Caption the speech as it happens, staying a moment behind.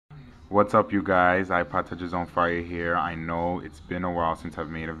What's up, you guys? iPod Touches on Fire here. I know it's been a while since I've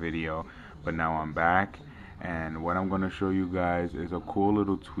made a video, but now I'm back. And what I'm going to show you guys is a cool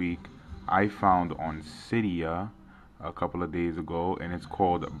little tweak I found on Cydia a couple of days ago, and it's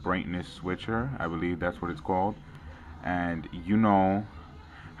called Brightness Switcher. I believe that's what it's called. And you know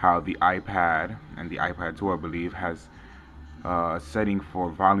how the iPad and the iPad 2, I believe, has a setting for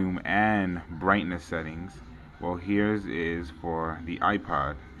volume and brightness settings. Well, here's is for the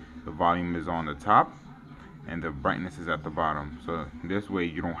iPod. The volume is on the top and the brightness is at the bottom. So this way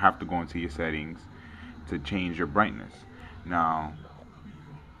you don't have to go into your settings to change your brightness. Now,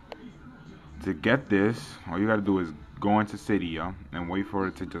 to get this, all you gotta do is go into Cydia and wait for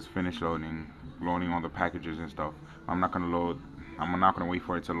it to just finish loading all the packages and stuff. I'm not gonna wait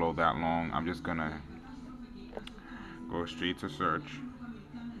for it to load that long. I'm just gonna go straight to search,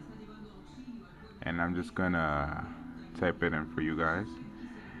 and I'm just gonna type it in for you guys.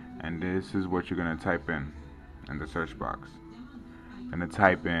 And this is what you're gonna type in the search box. Gonna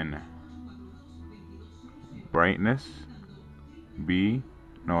type in brightness,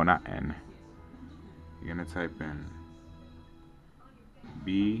 not N. You're gonna type in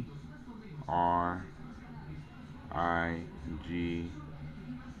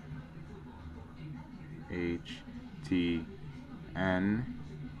BRIGHTN.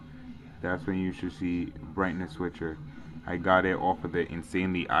 That's when you should see brightness switcher. I got it off of the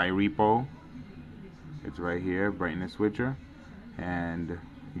Insanely I repo. It's right here, brightness switcher, and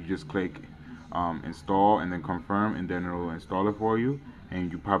you just click install and then confirm, and then it'll install it for you.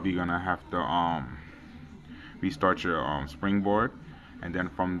 And you're probably gonna have to restart your springboard, and then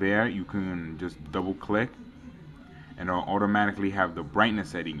from there you can just double click and it'll automatically have the brightness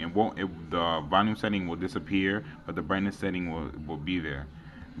setting. The volume setting will disappear, but the brightness setting will be there.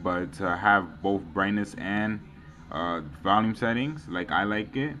 But to have both brightness and volume settings, like I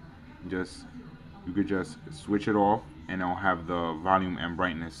like it, you could just switch it off and it'll have the volume and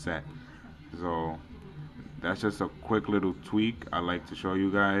brightness set. So that's just a quick little tweak I like to show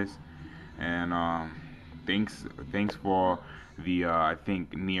you guys. And thanks for the I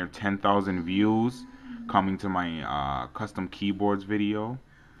think near 10,000 views coming to my custom keyboards video.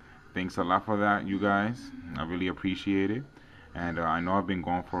 Thanks a lot for that, you guys. I really appreciate it. And I know I've been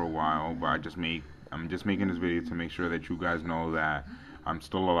gone for a while, but I'm just making this video to make sure that you guys know that I'm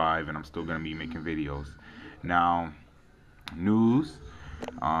still alive and I'm still gonna be making videos. Now, news.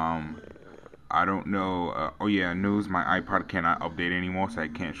 I don't know. Oh yeah, news. My iPod cannot update anymore, so I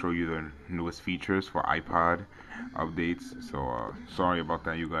can't show you the newest features for iPod updates. So sorry about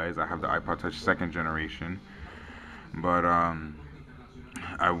that, you guys. I have the iPod Touch 2nd generation, but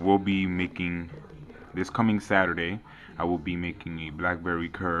I will be making this coming Saturday. I will be making a BlackBerry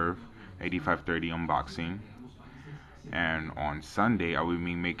Curve 8530 unboxing, and on Sunday I will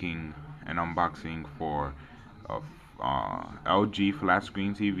be making an unboxing for a LG flat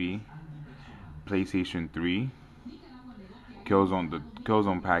screen TV, PlayStation 3,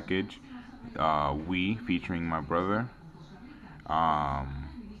 Killzone package, Wii featuring my brother,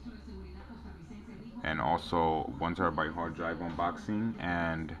 and also 1 TB hard drive unboxing,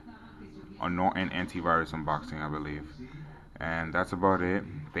 and an antivirus unboxing, I believe. And that's about it.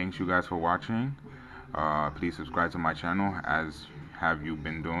 Thanks you guys for watching. Please subscribe to my channel, as have you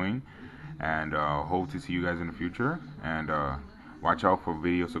been doing, and hope to see you guys in the future. And watch out for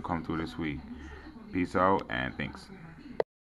videos to come through this week. Peace out and thanks.